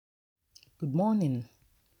Good morning.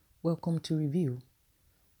 Welcome to Review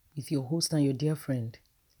with your host and your dear friend,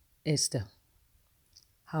 Esther.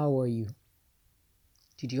 How are you?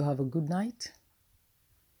 Did you have a good night?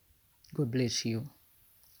 God bless you.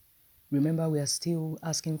 Remember, we are still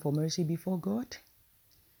asking for mercy before God.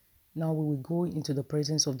 Now we will go into the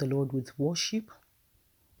presence of the Lord with worship.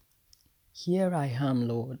 Here I am,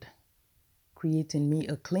 Lord. Create in me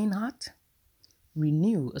a clean heart.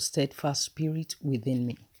 Renew a steadfast spirit within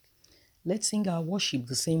me. Let's sing our worship,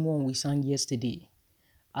 the same one we sang yesterday,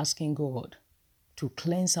 asking God to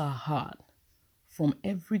cleanse our heart from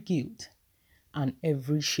every guilt and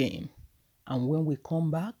every shame. And when we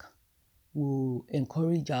come back, we'll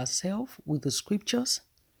encourage ourselves with the scriptures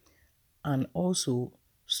and also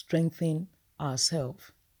strengthen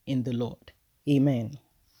ourselves in the Lord. Amen.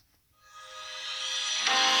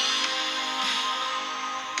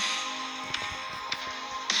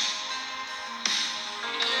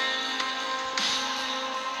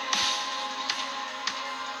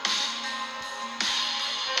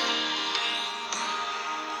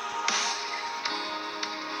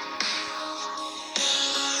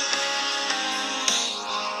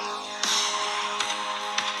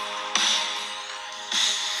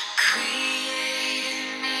 Create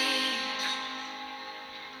in me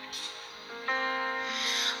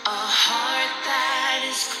a heart that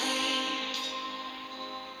is clean,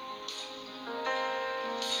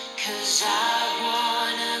 'cause I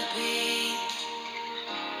wanna be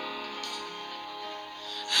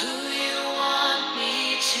who you want me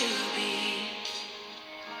to be.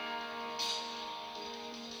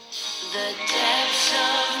 The depths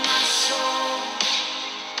of my soul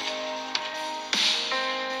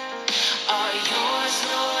are yours,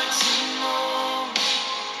 Lord, to mold,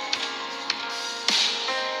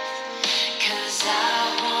 'cause I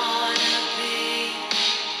wanna be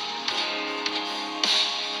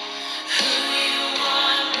who you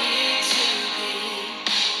want me to be.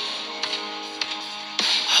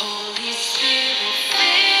 Holy Spirit,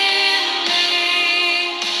 fill me,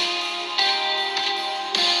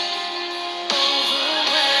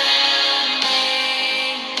 overwhelm me.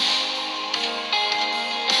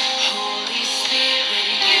 Holy Spirit,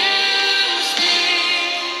 use me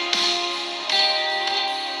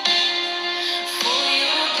for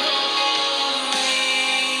your glory.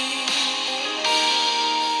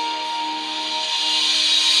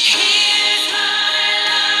 Here's my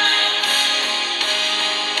life,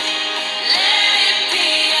 let it be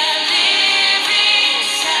a living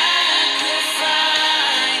sacrifice.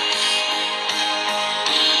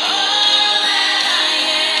 All that I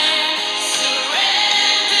am,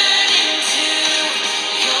 surrendered into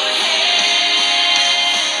your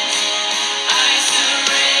hands. I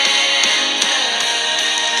surrender.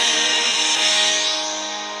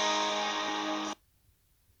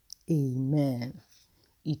 Amen.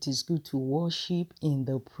 It is good to worship in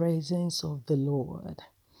the presence of the Lord.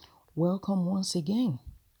 Welcome once again.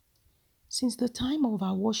 Since the time of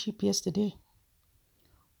our worship yesterday,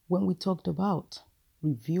 when we talked about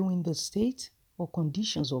reviewing the state or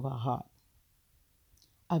conditions of our heart,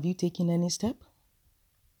 have you taken any step?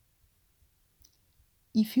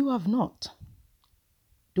 If you have not,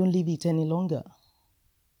 don't leave it any longer.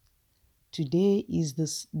 Today is the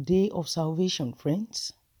day of salvation,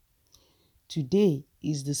 friends. Today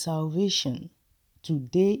is the salvation.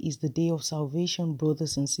 Today is the day of salvation,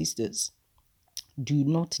 brothers and sisters. Do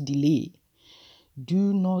not delay.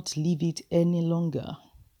 Do not leave it any longer.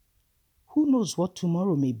 Who knows what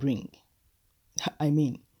tomorrow may bring? I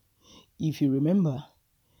mean, if you remember,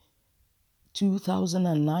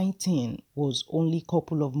 2019 was only a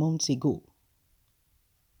couple of months ago.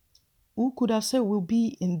 Who could have said we'll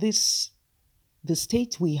be in the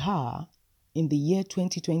state we are in the year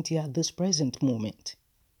 2020 at this present moment?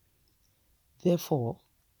 Therefore,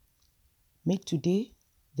 make today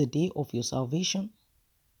the day of your salvation.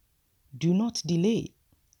 Do not delay.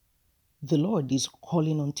 The Lord is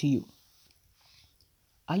calling unto you.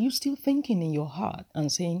 Are you still thinking in your heart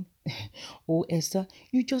and saying, oh, Esther,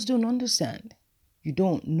 you just don't understand. You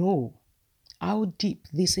don't know how deep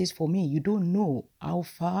this is for me. You don't know how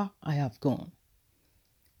far I have gone.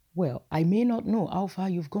 Well, I may not know how far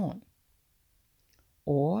you've gone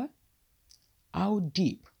or how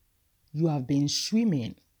deep you have been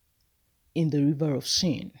swimming in the river of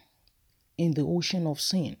sin, in the ocean of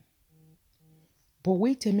sin. But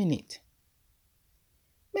wait a minute.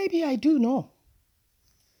 Maybe I do know.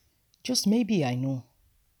 Just maybe I know.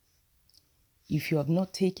 If you have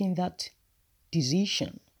not taken that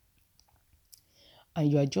decision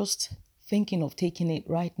and you are just thinking of taking it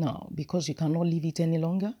right now because you cannot leave it any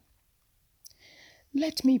longer,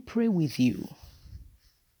 let me pray with you.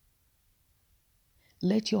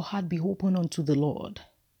 let your heart be open unto the Lord.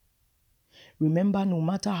 Remember, no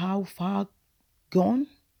matter how far gone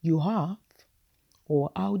you have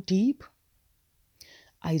or how deep,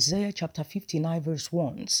 Isaiah chapter 59 verse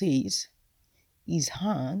 1 says, his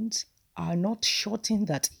hands are not shortened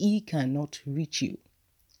that he cannot reach you,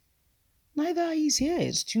 neither are his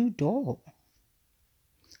ears too dull.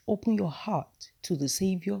 Open your heart to the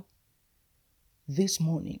Savior this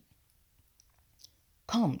morning.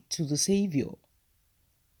 Come to the Savior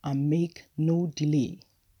and make no delay.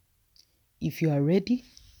 If you are ready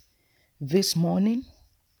this morning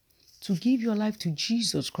to give your life to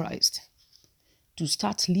Jesus Christ, to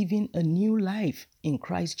start living a new life in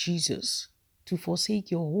Christ Jesus, to forsake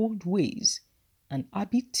your old ways and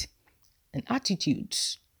habits and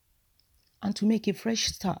attitudes, and to make a fresh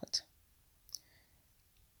start,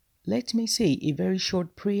 let me say a very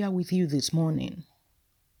short prayer with you this morning.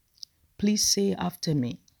 Please say after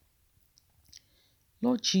me,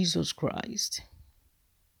 Lord Jesus Christ,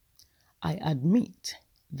 I admit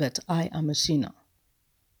that I am a sinner,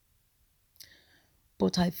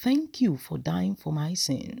 but I thank you for dying for my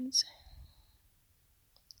sins,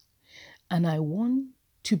 and I want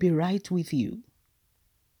to be right with you.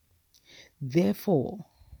 Therefore,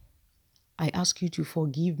 I ask you to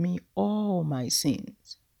forgive me all my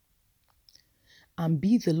sins and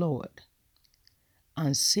be the Lord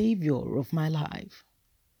and Savior of my life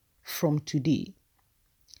from today.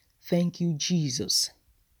 Thank you, Jesus.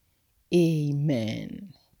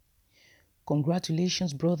 Amen.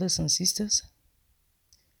 Congratulations, brothers and sisters.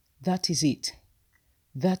 That is it.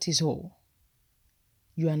 That is all.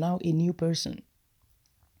 You are now a new person.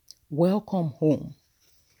 Welcome home.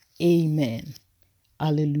 Amen.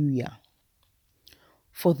 Hallelujah.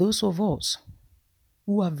 For those of us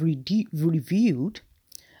who have reviewed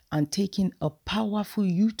and taken a powerful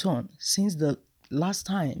U-turn since the last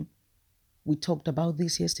time we talked about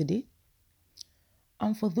this yesterday,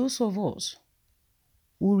 and for those of us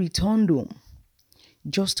who returned home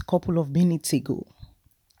just a couple of minutes ago,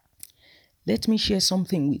 let me share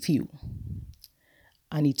something with you.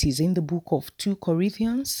 And it is in the book of 2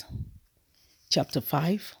 Corinthians, chapter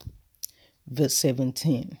 5, verse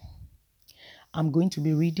 17. I'm going to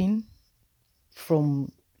be reading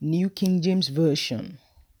from New King James Version.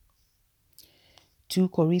 2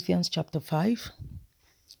 Corinthians chapter 5,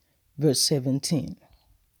 verse 17.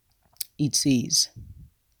 It says,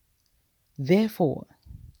 therefore,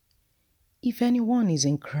 if anyone is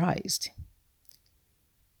in Christ,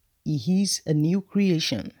 he is a new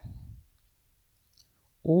creation.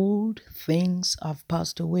 Old things have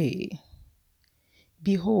passed away.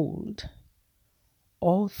 Behold,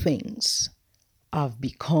 all things have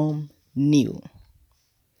become new.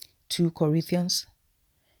 2 Corinthians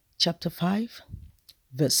chapter 5,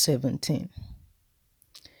 verse 17.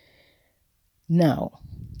 Now,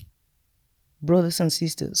 brothers and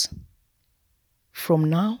sisters, from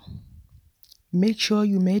now, make sure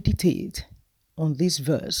you meditate on this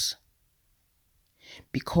verse,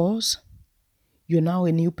 because you're now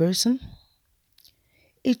a new person,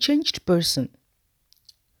 a changed person,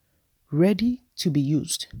 ready to be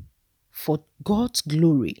used for God's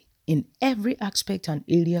glory in every aspect and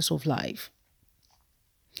areas of life.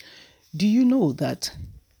 Do you know that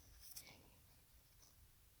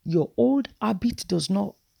your old habit does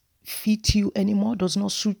not fit you anymore, does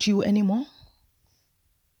not suit you anymore?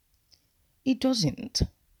 It doesn't.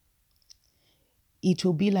 It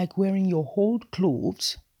will be like wearing your old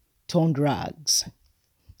clothes turned rags.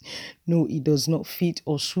 No, it does not fit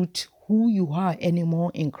or suit who you are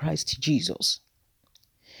anymore in Christ Jesus.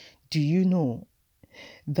 Do you know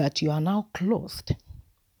that you are now clothed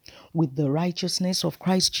with the righteousness of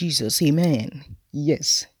Christ Jesus? Amen.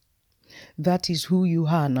 Yes, that is who you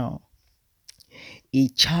are now. A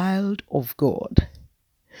child of God,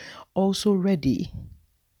 also ready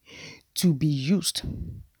to be used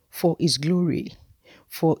for His glory,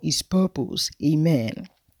 for His purpose. Amen.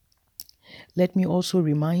 Let me also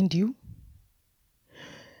remind you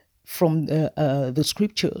from the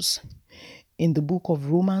scriptures in the book of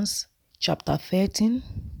Romans, chapter 13,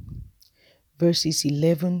 verses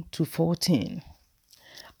 11 to 14.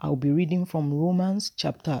 I'll be reading from Romans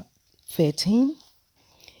chapter 13,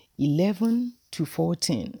 11 to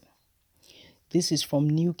 14. This is from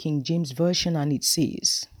New King James Version, and it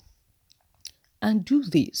says, and do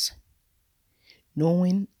this,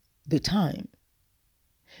 knowing the time,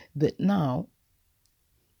 that now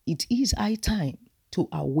it is high time to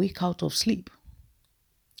awake out of sleep.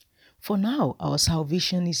 For now our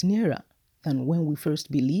salvation is nearer than when we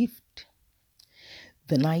first believed.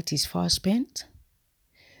 The night is far spent,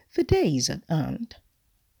 the day is at hand.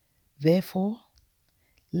 Therefore,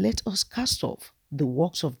 let us cast off the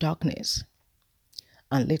works of darkness,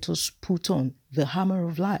 and let us put on the hammer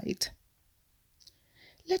of light.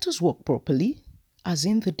 Let us walk properly, as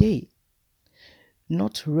in the day,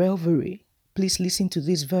 not revelry. Please listen to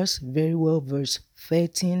this verse very well, verse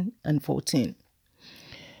 13 and 14.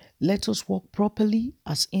 Let us walk properly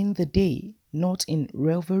as in the day, not in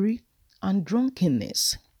revelry and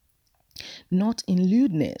drunkenness, not in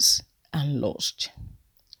lewdness and lust,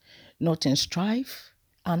 not in strife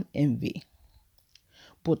and envy,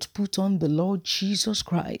 but put on the Lord Jesus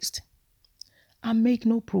Christ, and make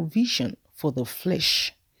no provision for the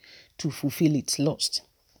flesh to fulfill its lust.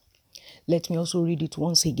 Let me also read it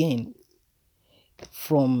once again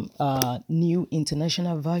from New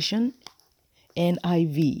International Version,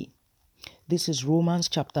 NIV. This is Romans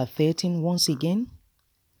chapter 13 once again,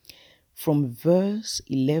 from verse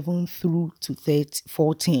 11 through to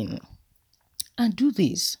 14. And do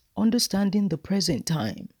this, understanding the present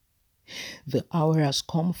time. The hour has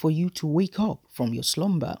come for you to wake up from your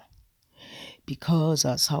slumber, because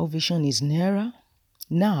our salvation is nearer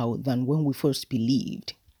now than when we first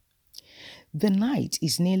believed. The night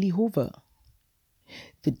is nearly over.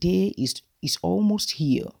 The day is almost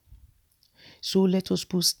here. So let us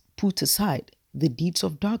put aside the deeds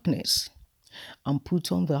of darkness and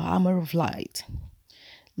put on the armor of light.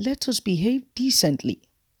 Let us behave decently,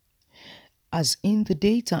 as in the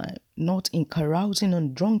daytime, not in carousing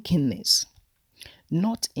and drunkenness,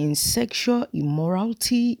 not in sexual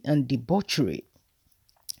immorality and debauchery,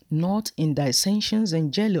 not in dissensions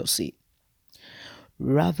and jealousy.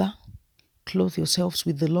 Rather, clothe yourselves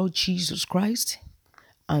with the Lord Jesus Christ,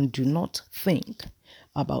 and do not think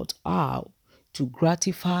about how to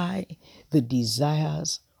gratify the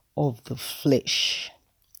desires of the flesh.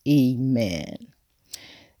 Amen.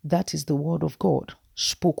 That is the word of God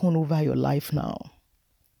spoken over your life now.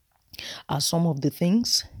 Are some of the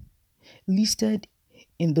things listed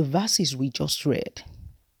in the verses we just read,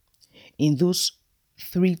 in those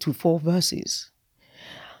 3 to 4 verses,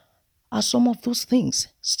 are some of those things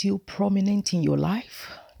still prominent in your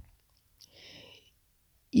life?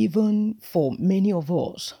 Even for many of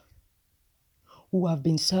us who have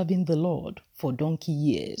been serving the Lord for donkey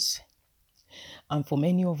years, and for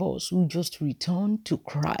many of us who just returned to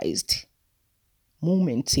Christ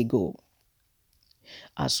moments ago,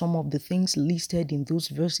 are some of the things listed in those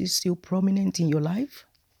verses still prominent in your life?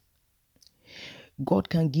 God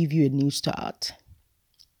can give you a new start.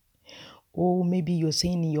 Or maybe you're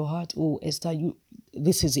saying in your heart, oh, Esther,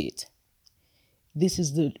 this is it. This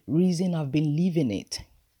is the reason I've been leaving it,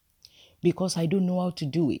 because I don't know how to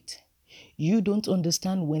do it. You don't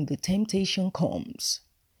understand when the temptation comes.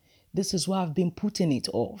 This is why I've been putting it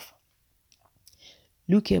off.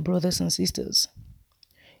 Look here, brothers and sisters.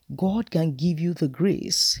 God can give you the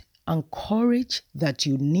grace and courage that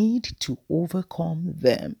you need to overcome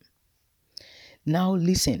them. Now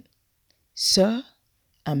listen, sir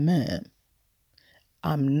and ma'am,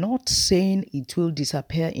 I'm not saying it will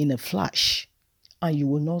disappear in a flash and you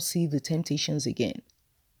will not see the temptations again.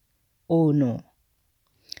 Oh no,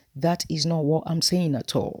 that is not what I'm saying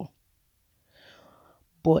at all.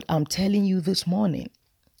 But I'm telling you this morning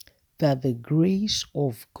that the grace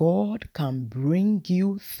of God can bring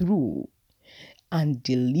you through and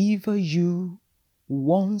deliver you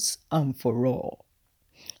once and for all.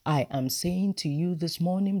 I am saying to you this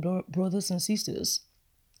morning, brothers and sisters,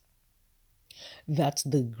 that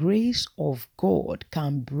the grace of God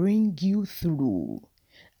can bring you through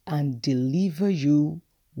and deliver you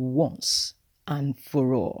once and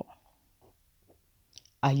for all.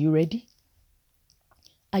 Are you ready?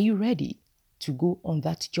 Are you ready to go on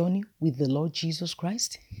that journey with the Lord Jesus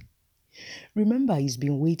Christ? Remember, He's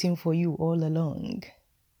been waiting for you all along.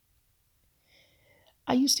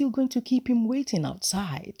 Are you still going to keep Him waiting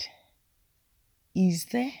outside? Is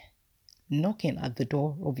there knocking at the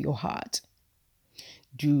door of your heart?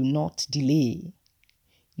 Do not delay.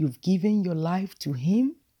 You've given your life to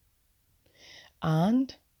Him,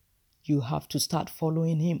 and you have to start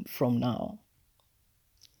following Him from now.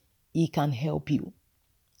 He can help you.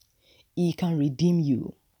 He can redeem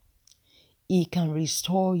you. He can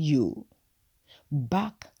restore you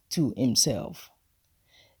back to Himself.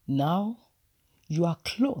 Now you are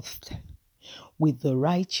clothed with the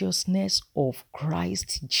righteousness of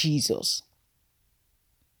Christ Jesus.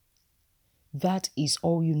 That is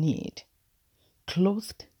all you need.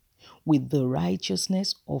 Clothed with the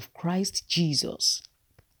righteousness of Christ Jesus.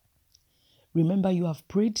 Remember, you have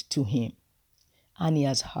prayed to Him and He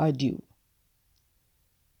has heard you.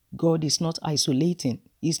 God is not isolating.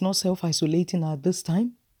 He's not self-isolating at this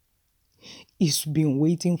time. He's been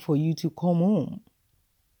waiting for you to come home.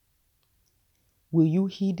 Will you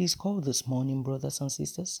heed his call this morning, brothers and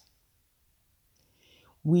sisters?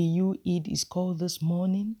 Will you heed his call this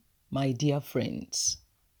morning, my dear friends?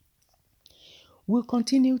 We'll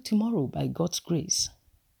continue tomorrow by God's grace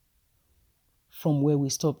from where we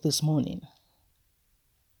stopped this morning.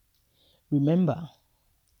 Remember,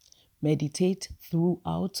 meditate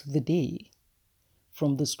throughout the day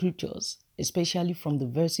from the scriptures, especially from the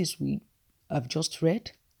verses we have just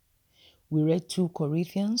read. We read 2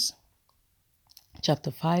 Corinthians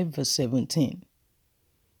chapter 5, verse 17.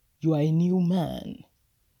 You are a new man.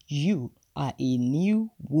 You are a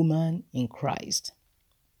new woman in Christ.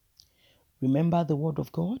 Remember the word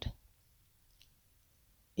of God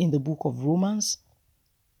in the book of Romans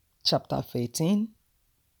chapter 13,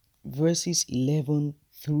 verses 11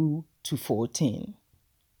 through to 14.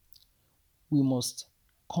 We must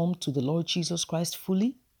come to the Lord Jesus Christ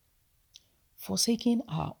fully, forsaking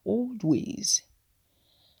our old ways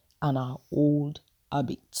and our old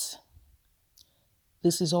habits.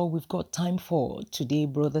 This is all we've got time for today,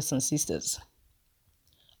 brothers and sisters.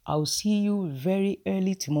 I'll see you very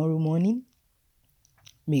early tomorrow morning.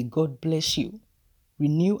 May God bless you,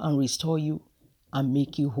 renew and restore you, and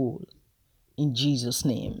make you whole. In Jesus'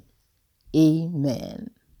 name,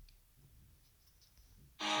 amen.